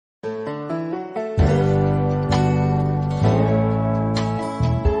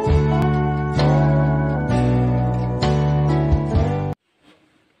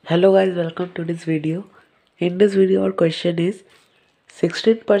Hello guys, welcome to this video. In this video our question is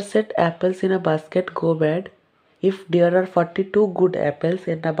 16% apples in a basket go bad. If there are 42 good apples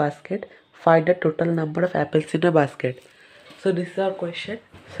in a basket, find the total number of apples in a basket. So this is our question.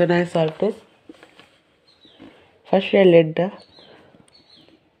 So now I solve this. First we will let the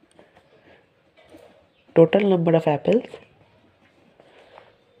total number of apples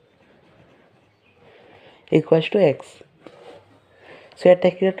equals to x. So we are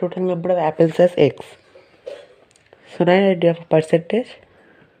taking the total number of apples as x. So now I have a percentage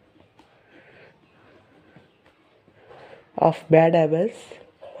of bad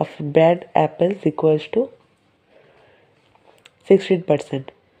apples equals to 16%.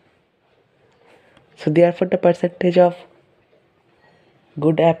 So therefore the percentage of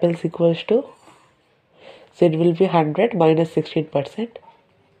good apples equals to, so it will be 100 minus 16%,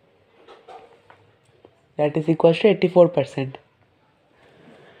 that is equals to 84%.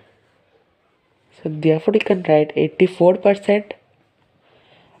 So therefore you can write 84%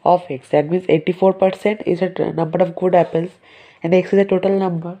 of x. That means 84% is a number of good apples and x is the total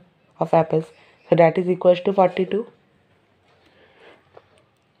number of apples. So that is equals to 42.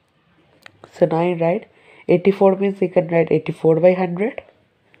 So now you write 84 means you can write 84 by 100.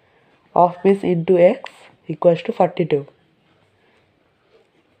 Of means into x equals to 42.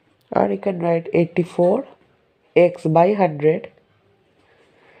 Or you can write 84 x by 100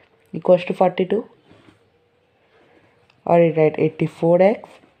 equals to 42. Or you write 84x.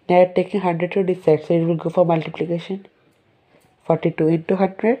 Now you are taking 100 to this side, so it will go for multiplication. 42 into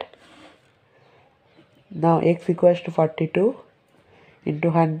 100. Now x equals to 42 into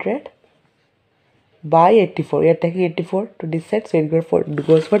 100 by 84. We are taking 84 to this side, so it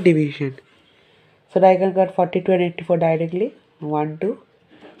goes for division. So now I can get 42 and 84 directly. 1, 2.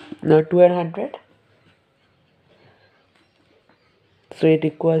 Now 2 and 100. So it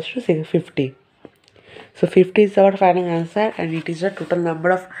equals to 50. So 50 is our final answer and it is the total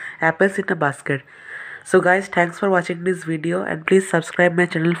number of apples in a basket. So guys, thanks for watching this video and please subscribe my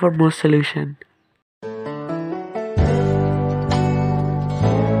channel for more solution.